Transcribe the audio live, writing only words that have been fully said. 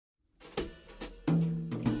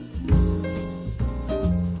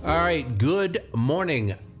right, good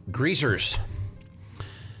morning, greasers.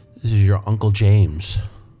 This is your Uncle James.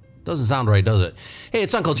 Doesn't sound right, does it? Hey,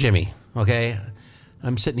 it's Uncle Jimmy, okay?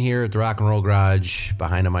 I'm sitting here at the Rock and Roll Garage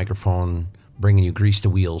behind a microphone, bringing you Grease the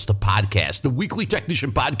Wheels, the podcast, the weekly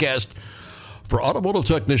technician podcast for automotive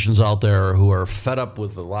technicians out there who are fed up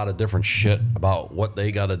with a lot of different shit about what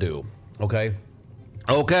they got to do, okay?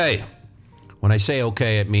 Okay. When I say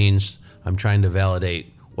okay, it means I'm trying to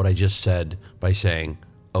validate what I just said by saying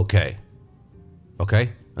okay. Okay?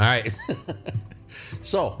 All right.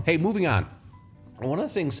 So, hey, moving on. One of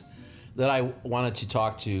the things that I wanted to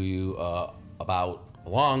talk to you about a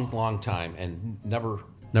long time and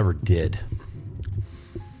never did,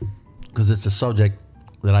 because it's a subject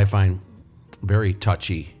that I find very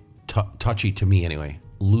touchy to me anyway.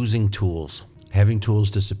 Losing tools, having tools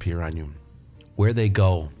disappear on you, where they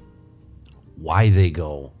go, why they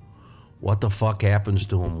go, what the fuck happens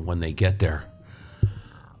to them when they get there.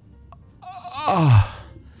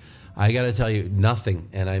 I gotta tell you, nothing,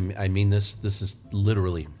 and I mean this is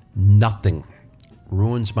literally nothing,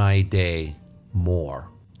 ruins my day more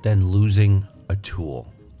than losing a tool.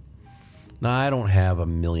 Now, I don't have $1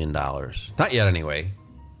 million. Not yet, anyway.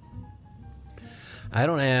 I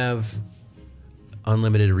don't have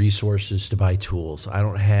unlimited resources to buy tools. I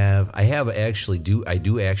do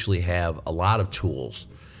actually have a lot of tools,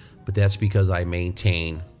 but that's because I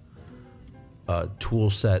maintain a tool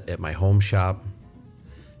set at my home shop,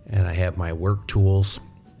 and I have my work tools,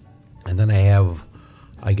 and then I have,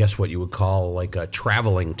 I guess what you would call like a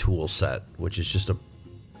traveling tool set, which is just a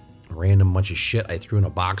random bunch of shit I threw in a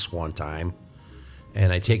box one time,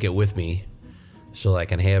 and I take it with me so I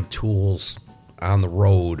can have tools on the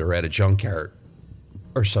road or at a junkyard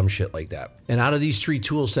or some shit like that. And out of these 3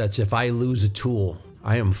 tool sets, if I lose a tool,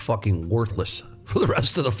 I am fucking worthless for the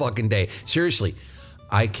rest of the fucking day. Seriously,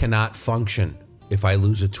 I cannot function if I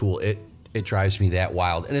lose a tool. It drives me that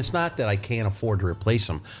wild. And it's not that I can't afford to replace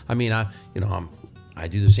them. I mean, I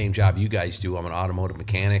do the same job you guys do. I'm an automotive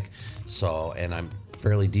mechanic, and I'm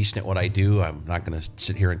fairly decent at what I do. I'm not going to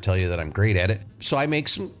sit here and tell you that I'm great at it. So I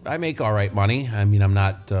make all right money. I mean, I'm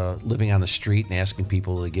not living on the street and asking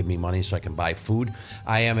people to give me money so I can buy food.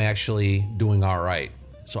 I am actually doing all right.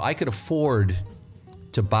 So I could afford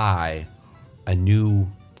to buy a new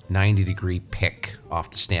 90-degree pick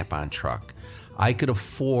off the Snap-on truck. I could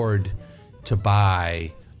afford to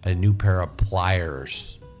buy a new pair of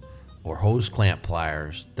pliers or hose clamp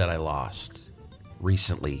pliers that I lost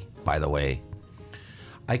recently, by the way.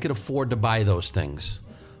 I could afford to buy those things,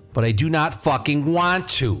 but I do not fucking want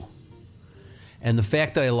to. And the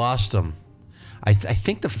fact that I lost them, I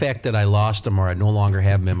think the fact that I lost them or I no longer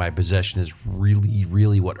have them in my possession is really,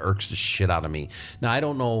 really what irks the shit out of me. Now, I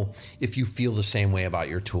don't know if you feel the same way about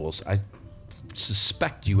your tools. I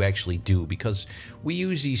suspect you actually do, because we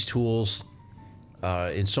use these tools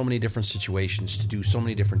in so many different situations to do so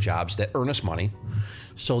many different jobs that earn us money.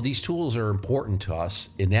 So these tools are important to us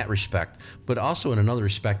in that respect, but also in another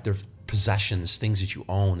respect, they're possessions, things that you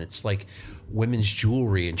own. It's like women's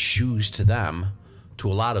jewelry and shoes to them, to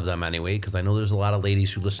a lot of them anyway, because I know there's a lot of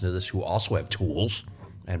ladies who listen to this who also have tools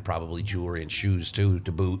and probably jewelry and shoes too,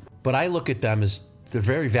 to boot. But I look at them as they're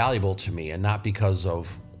very valuable to me, and not because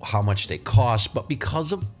of how much they cost, but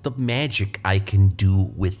because of the magic I can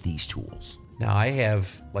do with these tools. Now, I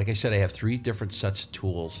have 3 different sets of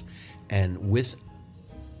tools, and with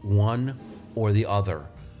one or the other,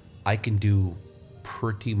 I can do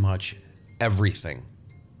pretty much everything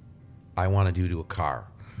I want to do to a car.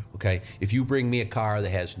 Okay? If you bring me a car that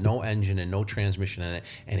has no engine and no transmission in it,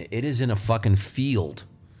 and it is in a fucking field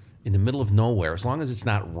in the middle of nowhere, as long as it's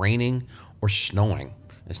not raining or snowing,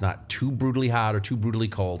 it's not too brutally hot or too brutally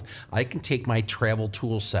cold, I can take my travel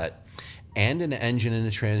tool set and an engine and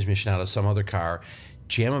a transmission out of some other car,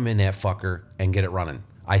 jam them in that fucker, and get it running.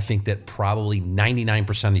 I think that probably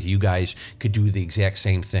 99% of you guys could do the exact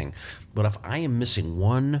same thing. But if I am missing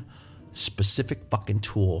one specific fucking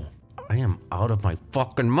tool, I am out of my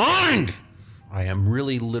fucking mind. I am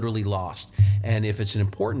really literally lost. And if it's an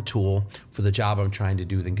important tool for the job I'm trying to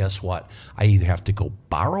do, then guess what? I either have to go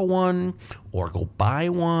borrow one or go buy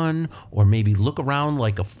one or maybe look around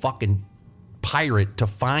like a fucking pirate to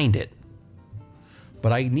find it.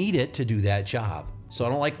 But I need it to do that job. So I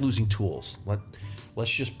don't like losing tools.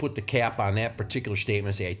 Let's just put the cap on that particular statement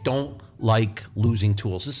and say I don't like losing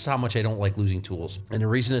tools. This is how much I don't like losing tools. And the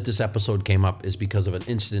reason that this episode came up is because of an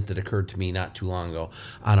incident that occurred to me not too long ago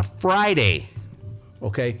on a Friday.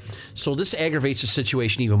 Okay? So this aggravates the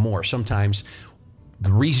situation even more. Sometimes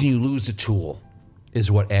the reason you lose the tool is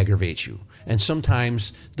what aggravates you. And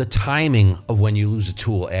sometimes the timing of when you lose a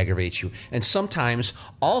tool aggravates you. And sometimes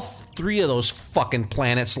all three of those fucking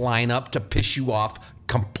planets line up to piss you off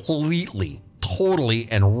completely, totally,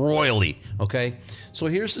 and royally. Okay? So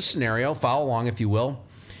here's the scenario. Follow along if you will.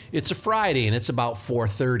 It's a Friday and it's about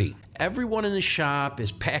 4:30. Everyone in the shop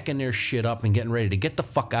is packing their shit up and getting ready to get the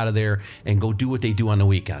fuck out of there and go do what they do on the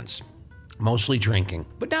weekends. Mostly drinking.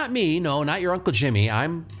 But not me, no, not your Uncle Jimmy.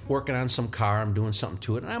 I'm working on some car, I'm doing something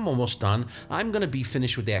to it, and I'm almost done. I'm going to be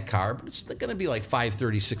finished with that car, but it's going to be like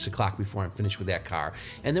 5:30, 6 o'clock before I'm finished with that car.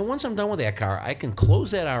 And then once I'm done with that car, I can close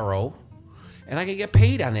that RO, and I can get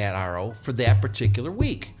paid on that RO for that particular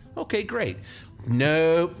week. Okay, great.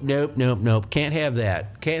 Nope. Can't have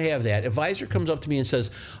that. Advisor comes up to me and says,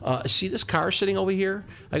 see this car sitting over here?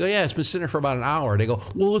 I go, yeah, it's been sitting there for about an hour. They go,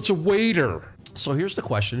 well, it's a waiter. So here's the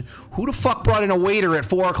question. Who the fuck brought in a waiter at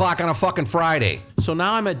 4 o'clock on a fucking Friday? So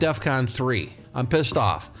now I'm at DEFCON 3. I'm pissed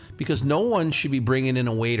off because no one should be bringing in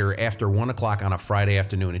a waiter after 1 o'clock on a Friday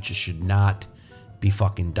afternoon. It just should not be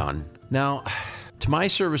fucking done. Now, to my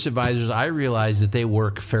service advisors, I realize that they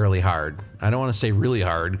work fairly hard. I don't want to say really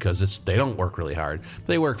hard because they don't work really hard, but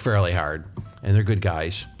they work fairly hard, and they're good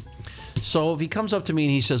guys. So if he comes up to me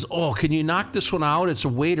and he says, oh, can you knock this one out? It's a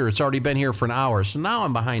waiter. It's already been here for an hour. So now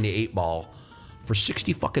I'm behind the 8 ball for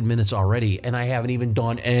 60 fucking minutes already, and I haven't even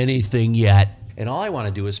done anything yet. And all I want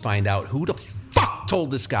to do is find out who the fuck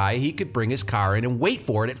told this guy he could bring his car in and wait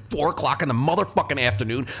for it at 4 o'clock in the motherfucking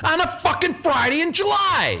afternoon on a fucking Friday in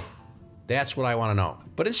July. That's what I want to know.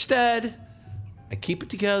 But instead, I keep it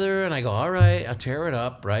together and I go, all right, I'll tear it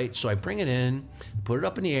up, right? So I bring it in, put it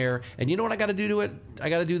up in the air, and you know what I got to do to it? I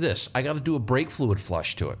got to do this. I got to do a brake fluid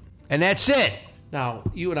flush to it. And that's it. Now,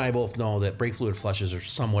 you and I both know that brake fluid flushes are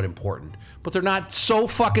somewhat important, but they're not so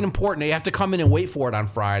fucking important. You have to come in and wait for it on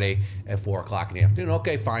Friday at 4 o'clock in the afternoon.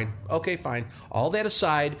 Okay, fine. All that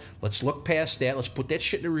aside, let's look past that. Let's put that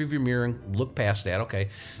shit in the rearview mirror and look past that. Okay.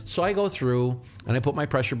 So I go through and I put my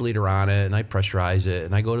pressure bleeder on it and I pressurize it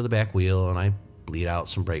and I go to the back wheel and I bleed out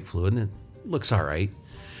some brake fluid and it looks all right.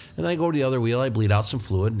 And then I go to the other wheel, I bleed out some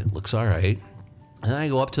fluid and it looks all right. And then I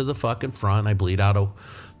go up to the fucking front and I bleed out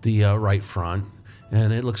the right front.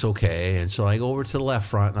 And it looks okay. And so I go over to the left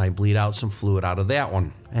front and I bleed out some fluid out of that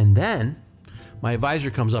one. And then my advisor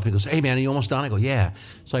comes up and goes, hey, man, are you almost done? I go, yeah.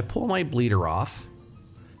 So I pull my bleeder off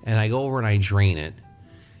and I go over and I drain it.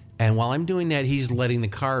 And while I'm doing that, he's letting the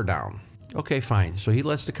car down. Okay, fine. So he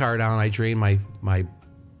lets the car down. I drain my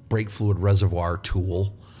brake fluid reservoir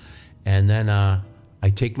tool. And then I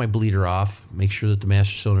take my bleeder off, make sure that the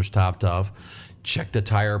master cylinder's topped off, check the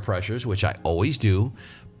tire pressures, which I always do.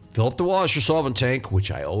 Fill up the washer solvent tank,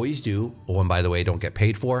 which I always do. Oh, and by the way, don't get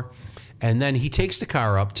paid for. And then he takes the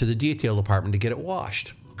car up to the detail department to get it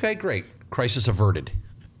washed. Okay, great. Crisis averted.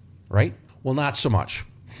 Right? Well, not so much.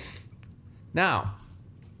 Now,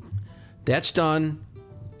 that's done,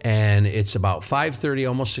 and it's about 5:30,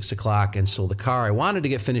 almost 6 o'clock, and so the car I wanted to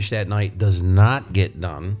get finished that night does not get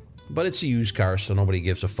done, but it's a used car, so nobody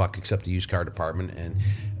gives a fuck except the used car department, and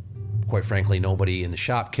quite frankly, nobody in the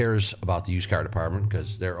shop cares about the used car department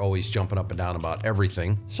because they're always jumping up and down about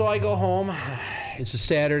everything. So I go home. It's a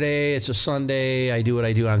Saturday. It's a Sunday. I do what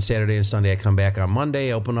I do on Saturday and Sunday. I come back on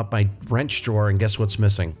Monday, open up my wrench drawer, and guess what's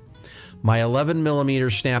missing? My 11 millimeter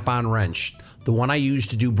snap-on wrench, the one I use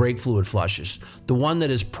to do brake fluid flushes, the one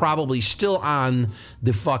that is probably still on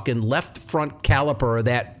the fucking left front caliper of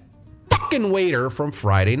that fucking waiter from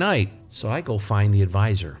Friday night. So I go find the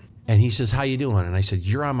advisor. And he says, how you doing? And I said,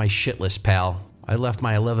 you're on my shit list, pal. I left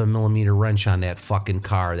my 11 millimeter wrench on that fucking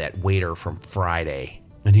car, that waiter from Friday.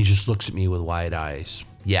 And he just looks at me with wide eyes.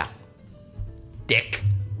 Yeah. Dick.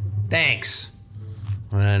 Thanks.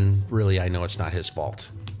 And really, I know it's not his fault.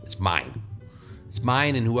 It's mine. It's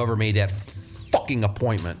mine and whoever made that fucking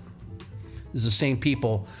appointment. This is the same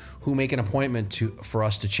people who make an appointment for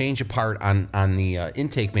us to change a part on the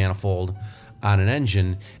intake manifold on an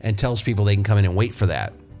engine and tells people they can come in and wait for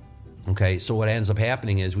that. Okay, so what ends up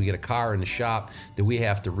happening is we get a car in the shop that we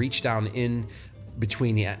have to reach down in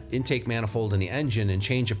between the intake manifold and the engine and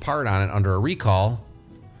change a part on it under a recall,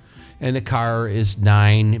 and the car is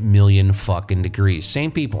 9 million fucking degrees.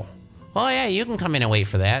 Same people. Oh yeah, you can come in and wait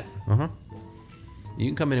for that. You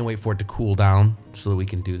can come in and wait for it to cool down so that we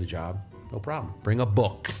can do the job. No problem. Bring a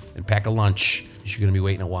book and pack a lunch. You're going to be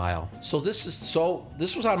waiting a while. So this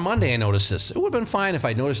was on Monday I noticed this. It would have been fine if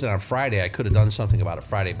I noticed it on Friday. I could have done something about it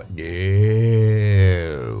Friday, but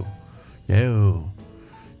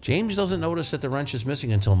James doesn't notice that the wrench is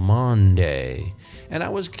missing until Monday. And I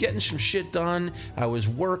was getting some shit done. I was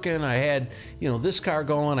working. I had, this car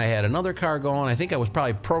going. I had another car going. I think I was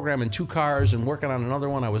probably programming 2 cars and working on another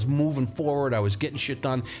one. I was moving forward. I was getting shit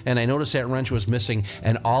done. And I noticed that wrench was missing.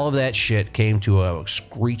 And all of that shit came to a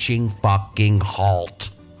screeching fucking halt.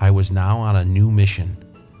 I was now on a new mission.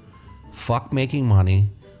 Fuck making money.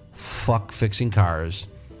 Fuck fixing cars.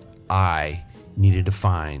 I needed to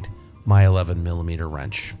find my 11 millimeter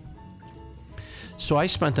wrench. So I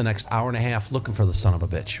spent the next hour and a half looking for the son of a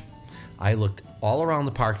bitch. I looked all around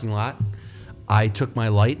the parking lot. I took my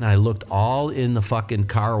light and I looked all in the fucking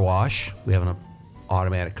car wash. We have an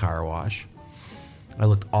automatic car wash. I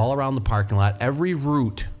looked all around the parking lot. Every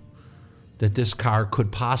route that this car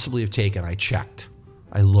could possibly have taken, I checked.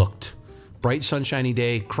 I looked. Bright sunshiny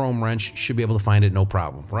day, chrome wrench, should be able to find it, no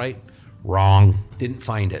problem, right? Wrong. Didn't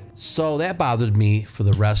find it. So that bothered me for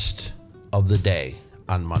the rest of the day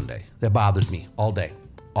on Monday. That bothered me all day.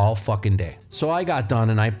 All fucking day. So I got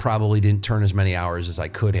done and I probably didn't turn as many hours as I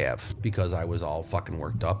could have because I was all fucking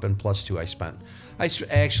worked up. And plus 2,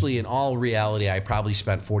 actually, in all reality, I probably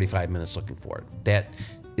spent 45 minutes looking for it. That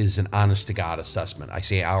is an honest to God assessment. I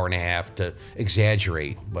say hour and a half to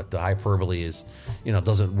exaggerate, but the hyperbole is,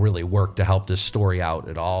 doesn't really work to help this story out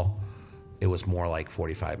at all. It was more like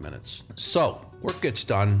 45 minutes. So work gets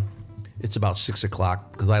done. It's about 6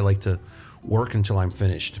 o'clock because I like to work until I'm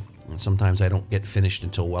finished. And sometimes I don't get finished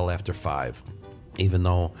until well after 5. Even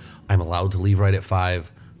though I'm allowed to leave right at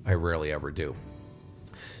 5, I rarely ever do.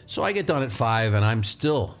 So I get done at 5 and I'm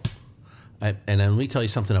still... and then let me tell you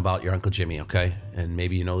something about your Uncle Jimmy, okay? And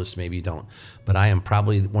maybe you know this, maybe you don't. But I am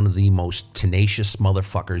probably one of the most tenacious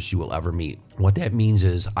motherfuckers you will ever meet. What that means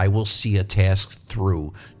is I will see a task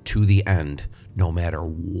through to the end, no matter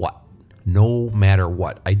what. No matter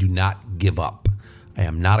what. I do not give up. I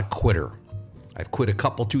am not a quitter. I've quit a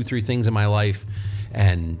couple, 2, 3 things in my life,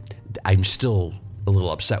 and I'm still a little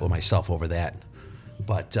upset with myself over that.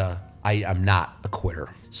 But I am not a quitter.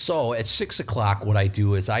 So at 6 o'clock, what I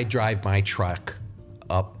do is I drive my truck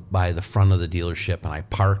up by the front of the dealership and I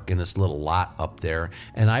park in this little lot up there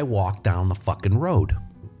and I walk down the fucking road.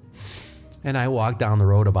 And I walk down the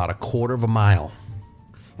road about a quarter of a mile.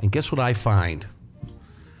 And guess what I find?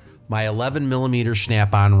 My 11 millimeter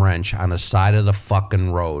snap-on wrench on the side of the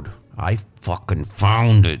fucking road. I fucking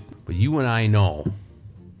found it. But you and I know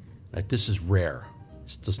that this is rare.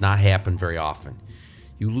 This does not happen very often.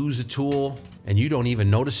 You lose a tool and you don't even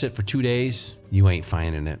notice it for 2 days, you ain't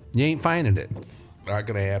finding it. You ain't finding it. Not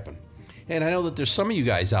going to happen. And I know that there's some of you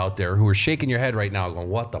guys out there who are shaking your head right now going,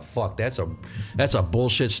 what the fuck? That's a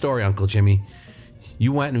bullshit story, Uncle Jimmy.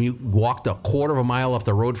 You went and you walked a quarter of a mile up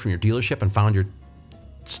the road from your dealership and found your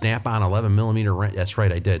snap-on 11 millimeter wrench. That's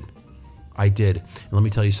right, I did. And let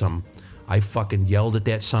me tell you something. I fucking yelled at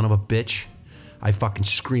that son of a bitch. I fucking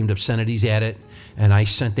screamed obscenities at it. And I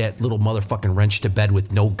sent that little motherfucking wrench to bed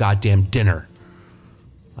with no goddamn dinner.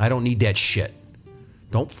 I don't need that shit.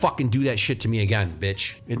 Don't fucking do that shit to me again,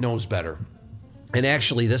 bitch. It knows better. And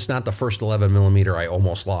actually, that's not the first 11 millimeter I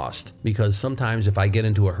almost lost. Because sometimes if I get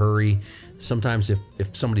into a hurry, sometimes if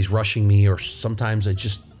somebody's rushing me, or sometimes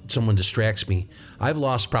someone distracts me, I've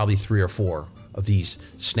lost probably 3 or 4 of these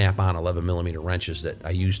snap-on 11 millimeter wrenches that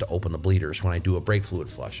I use to open the bleeders when I do a brake fluid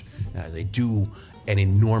flush. They do an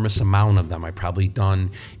enormous amount of them. I've probably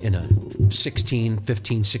done in a 16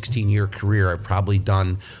 year career, I've probably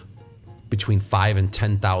done between 5,000 and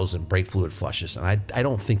 10,000 brake fluid flushes. And I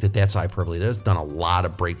don't think that that's hyperbole. There's done a lot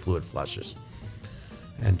of brake fluid flushes.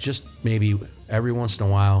 And just maybe every once in a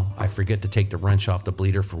while, I forget to take the wrench off the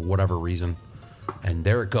bleeder for whatever reason. And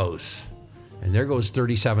there it goes. And there goes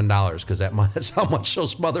 $37 because that's how much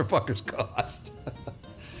those motherfuckers cost.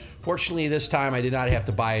 Fortunately, this time I did not have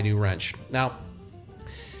to buy a new wrench. Now,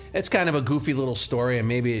 it's kind of a goofy little story, and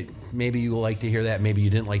maybe you like to hear that, maybe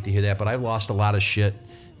you didn't like to hear that, but I've lost a lot of shit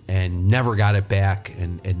and never got it back,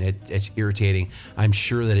 and it's irritating. I'm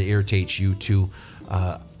sure that it irritates you too.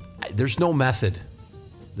 There's no method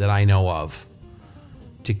that I know of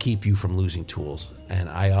to keep you from losing tools. And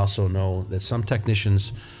I also know that some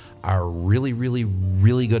technicians are really, really,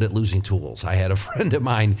 really good at losing tools. I had a friend of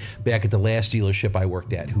mine back at the last dealership I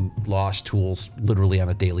worked at who lost tools literally on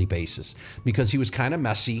a daily basis because he was kind of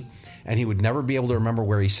messy and he would never be able to remember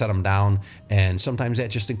where he set them down. And sometimes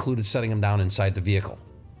that just included setting them down inside the vehicle.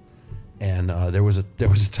 And there was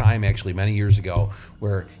a time actually many years ago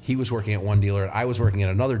where he was working at one dealer and I was working at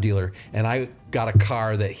another dealer, and I got a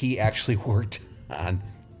car that he actually worked on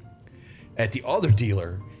at the other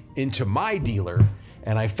dealer into my dealer,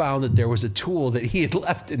 and I found that there was a tool that he had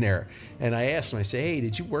left in there. And I asked him, I said, hey,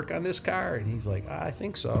 did you work on this car? And he's like, I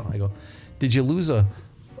think so. I go, did you lose a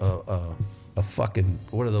a fucking,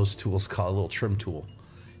 what are those tools called? A little trim tool.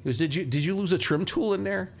 He goes, did you lose a trim tool in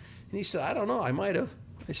there? And he said, I don't know, I might have.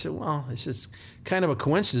 I said, well, it's kind of a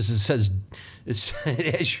coincidence.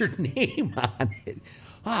 It has your name on it.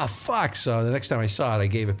 Ah, fuck. So the next time I saw it, I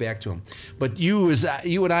gave it back to him. But you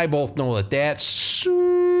and I both know that that's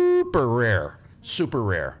super rare. Super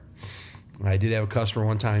rare. I did have a customer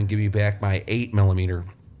one time give me back my 8mm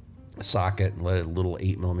socket, and let a little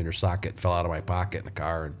 8mm socket fell out of my pocket in the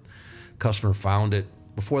car, and customer found it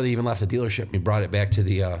before they even left the dealership, and he brought it back to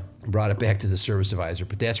the service advisor.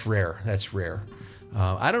 But that's rare. That's rare.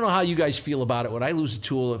 I don't know how you guys feel about it. When I lose a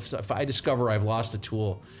tool, if I discover I've lost a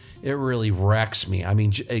tool, it really wrecks me. I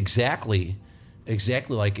mean, exactly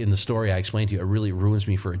like in the story I explained to you, it really ruins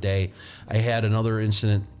me for a day. I had another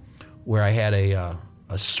incident where I had a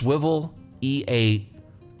swivel E8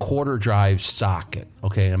 quarter drive socket.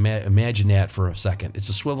 Okay, imagine that for a second. It's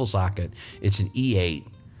a swivel socket. It's an E8,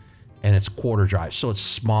 and it's quarter drive, so it's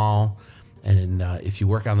small. And if you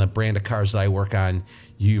work on the brand of cars that I work on,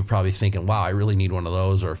 you're probably thinking, wow, I really need one of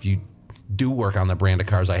those. Or if you do work on the brand of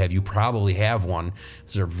cars I have, you probably have one.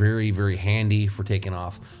 They're very, very handy for taking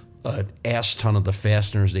off an ass ton of the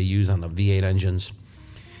fasteners they use on the V8 engines.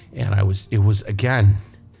 And it was again,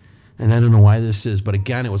 and I don't know why this is, but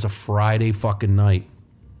again, it was a Friday fucking night.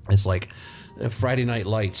 It's like Friday Night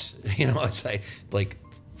Lights, it's like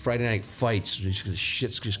Friday night fights.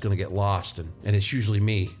 Shit's just gonna get lost, and it's usually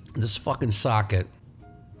me. This fucking socket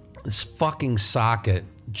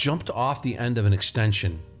jumped off the end of an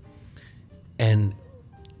extension and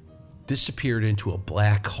disappeared into a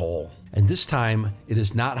black hole. And this time, it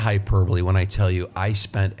is not hyperbole when I tell you I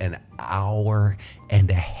spent an hour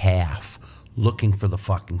and a half looking for the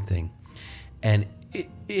fucking thing. And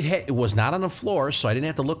it was not on the floor, so I didn't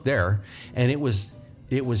have to look there. And it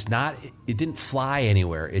didn't fly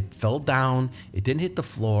anywhere. It fell down. It didn't hit the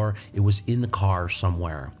floor. It was in the car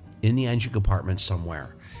somewhere, in the engine compartment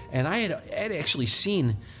somewhere. And I had actually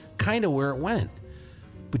seen kind of where it went.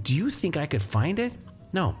 But do you think I could find it?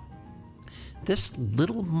 No. This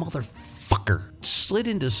little motherfucker slid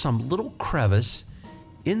into some little crevice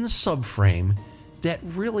in the subframe that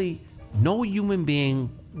really no human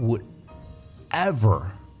being would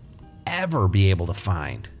ever be able to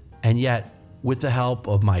find. And yet, with the help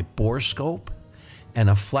of my borescope and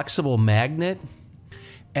a flexible magnet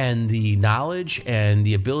and the knowledge and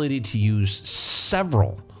the ability to use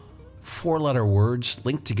several four-letter words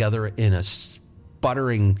linked together in a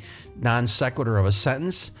sputtering non sequitur of a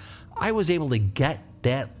sentence, I was able to get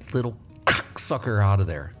that little cocksucker out of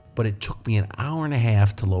there. But it took me an hour and a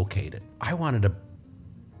half to locate it. I wanted to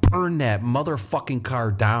burn that motherfucking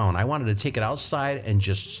car down. I wanted to take it outside and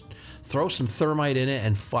just throw some thermite in it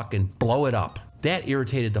and fucking blow it up. That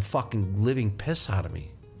irritated the fucking living piss out of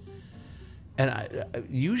me. And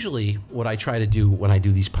usually what I try to do when I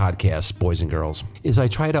do these podcasts, boys and girls, is I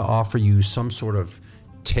try to offer you some sort of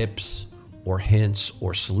tips or hints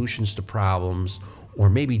or solutions to problems, or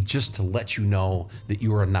maybe just to let you know that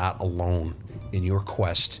you are not alone in your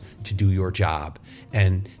quest to do your job,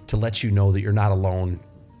 and to let you know that you're not alone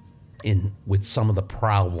with some of the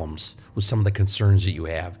problems, with some of the concerns that you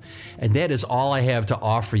have. And that is all I have to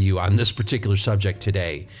offer you on this particular subject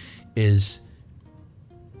today, is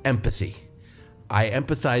empathy. I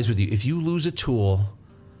empathize with you. If you lose a tool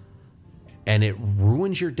and it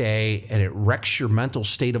ruins your day and it wrecks your mental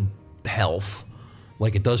state of health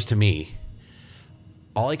like it does to me,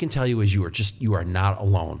 all I can tell you is you are not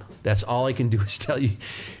alone. That's all I can do is tell you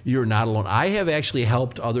you're not alone. I have actually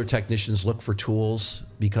helped other technicians look for tools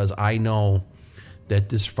because I know that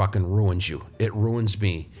this fucking ruins you. It ruins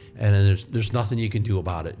me. And there's nothing you can do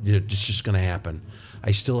about it. It's just going to happen.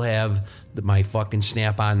 I still have my fucking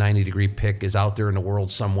Snap-on 90-degree pick is out there in the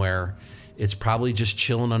world somewhere. It's probably just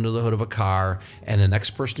chilling under the hood of a car, and the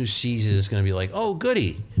next person who sees it is going to be like, oh,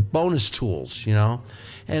 goody, bonus tools,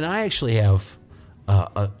 And I actually have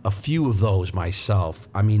a few of those myself.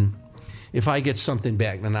 I mean, if I get something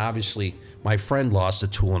back, then obviously my friend lost a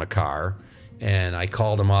tool in a car, and I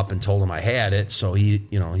called him up and told him I had it, so he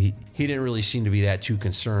didn't really seem to be that too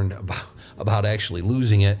concerned about actually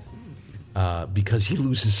losing it. Because he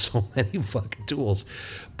loses so many fucking tools.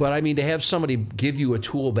 But I mean, to have somebody give you a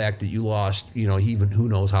tool back that you lost, even who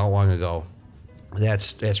knows how long ago,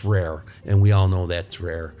 that's rare. And we all know that's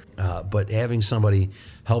rare. But having somebody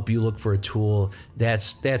help you look for a tool,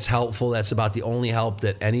 that's helpful. That's about the only help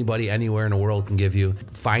that anybody anywhere in the world can give you.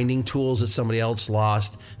 Finding tools that somebody else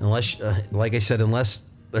lost, unless, like I said, unless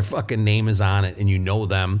their fucking name is on it and you know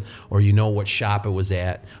them, or you know what shop it was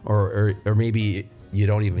at, or maybe you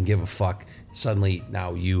don't even give a fuck. Suddenly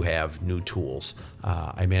now you have new tools.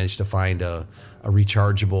 I managed to find a a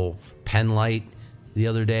rechargeable pen light the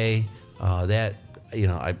other day. That,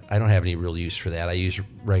 I don't have any real use for that. I use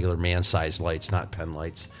regular man-sized lights, not pen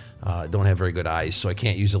lights. Don't have very good eyes, so I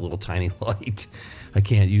can't use a little tiny light. I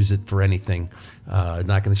can't use it for anything. Not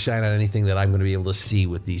going to shine on anything that I'm going to be able to see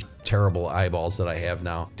with these terrible eyeballs that I have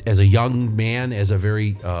now. As a young man, as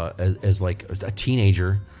like a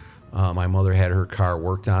teenager, my mother had her car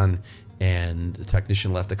worked on, and the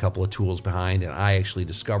technician left a couple of tools behind, and I actually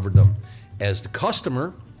discovered them as the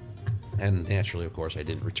customer. And naturally, of course, I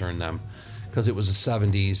didn't return them because it was the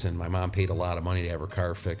 70s, and my mom paid a lot of money to have her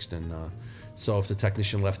car fixed. And so if the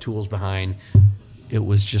technician left tools behind, it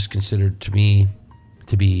was just considered to me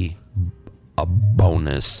to be a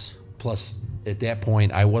bonus. Plus, at that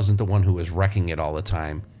point, I wasn't the one who was wrecking it all the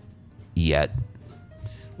time yet.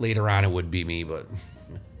 Later on, it would be me, but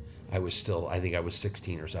I think I was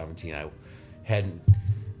 16 or 17. I hadn't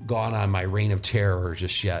gone on my reign of terror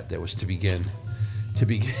just yet. That was to begin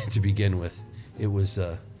with. It was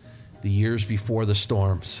the years before the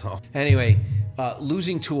storm. So anyway,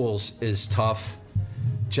 losing tools is tough.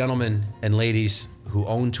 Gentlemen and ladies who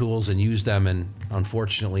own tools and use them and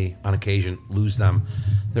unfortunately on occasion lose them,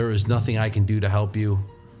 there is nothing I can do to help you.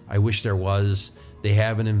 I wish there was. They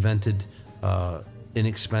haven't invented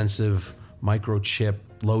inexpensive microchip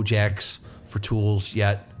low jacks for tools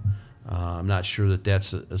yet. I'm not sure that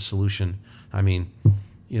that's a solution. I mean,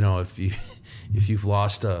 if you've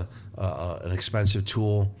lost an expensive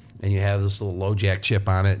tool and you have this little low jack chip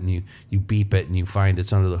on it, and you beep it and you find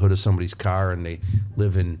it's under the hood of somebody's car, and they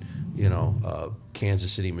live in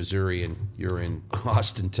Kansas City, Missouri, and you're in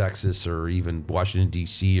Austin, Texas, or even Washington,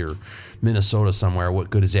 D.C. or Minnesota somewhere,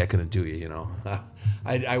 what good is that going to do you?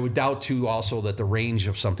 I would doubt too also that the range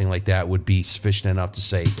of something like that would be sufficient enough to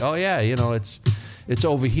say, oh yeah, it's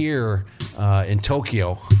over here in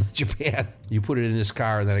Tokyo, Japan. You put it in this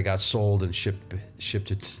car, and then it got sold and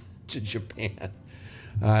shipped it to Japan.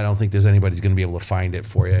 I don't think there's anybody's going to be able to find it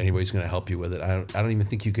for you. Anybody's going to help you with it. I don't even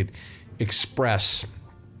think you could express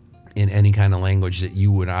in any kind of language that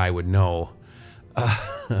you and I would know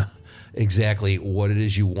exactly what it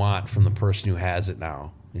is you want from the person who has it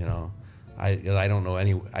now. I don't know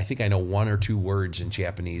any. I think I know one or two words in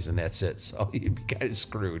Japanese, and that's it. So you'd be kind of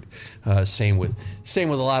screwed. Same with a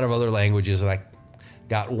lot of other languages. And I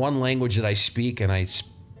got one language that I speak, and I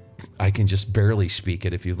can just barely speak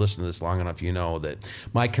it. If you've listened to this long enough, you know that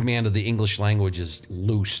my command of the English language is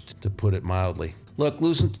loosed, to put it mildly. Look,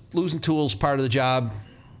 losing tools part of the job,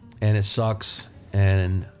 and it sucks,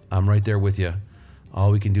 and I'm right there with you.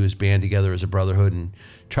 All we can do is band together as a brotherhood and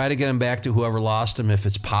try to get them back to whoever lost them if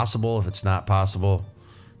it's possible. If it's not possible,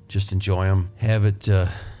 just enjoy them. Have it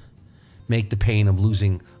make the pain of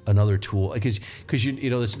losing another tool, because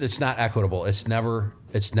it's not equitable. It's never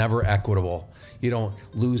equitable. You don't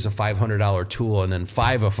lose a $500 tool and then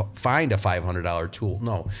find a $500 tool.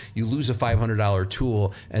 No, you lose a $500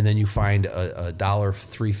 tool and then you find a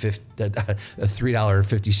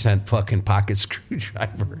 $3.50 fucking pocket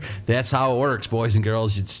screwdriver. That's how it works, boys and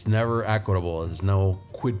girls. It's never equitable. There's no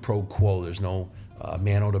quid pro quo. There's no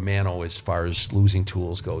mano to mano as far as losing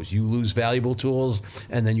tools goes. You lose valuable tools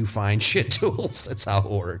and then you find shit tools. That's how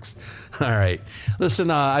it works. All right.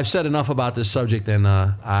 Listen, I've said enough about this subject, and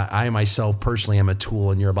I myself personally am a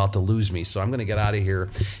tool, and you're about to lose me. So I'm going to get out of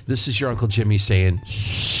here. This is your Uncle Jimmy saying,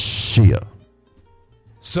 see ya.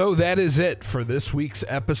 So that is it for this week's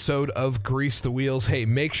episode of Grease the Wheels. Hey,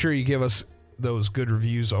 make sure you give us those good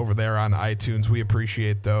reviews over there on iTunes. We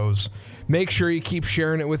appreciate those. Make sure you keep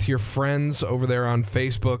sharing it with your friends over there on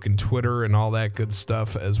Facebook and Twitter and all that good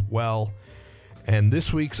stuff as well. And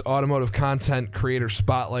this week's Automotive Content Creator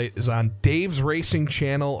Spotlight is on Dave's Racing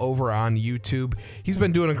Channel over on YouTube. He's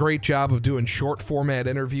been doing a great job of doing short format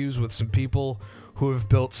interviews with some people who have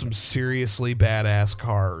built some seriously badass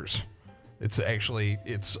cars. It's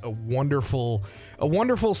a wonderful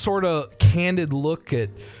sort of candid look at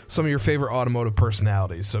some of your favorite automotive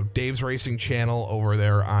personalities. So Dave's Racing Channel over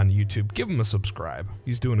there on YouTube. Give him a subscribe.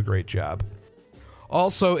 He's doing a great job.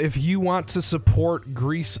 Also, if you want to support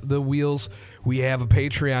Grease the Wheels, we have a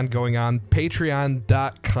Patreon going on,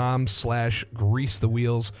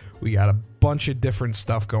 patreon.com/greasethewheels. We got a bunch of different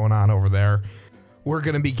stuff going on over there. We're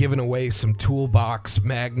going to be giving away some toolbox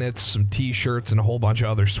magnets, some t-shirts, and a whole bunch of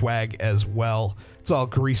other swag as well. It's all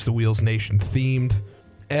Grease the Wheels Nation themed,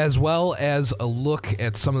 as well as a look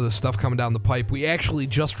at some of the stuff coming down the pipe. We actually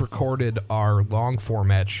just recorded our long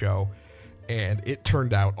format show, and it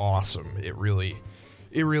turned out awesome. It really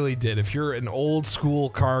did. If you're an old school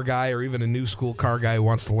car guy or even a new school car guy who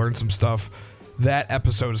wants to learn some stuff, that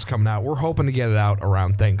episode is coming out. We're hoping to get it out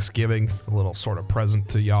around Thanksgiving, a little sort of present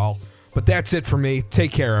to y'all. But that's it for me.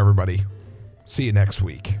 Take care, everybody. See you next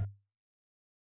week.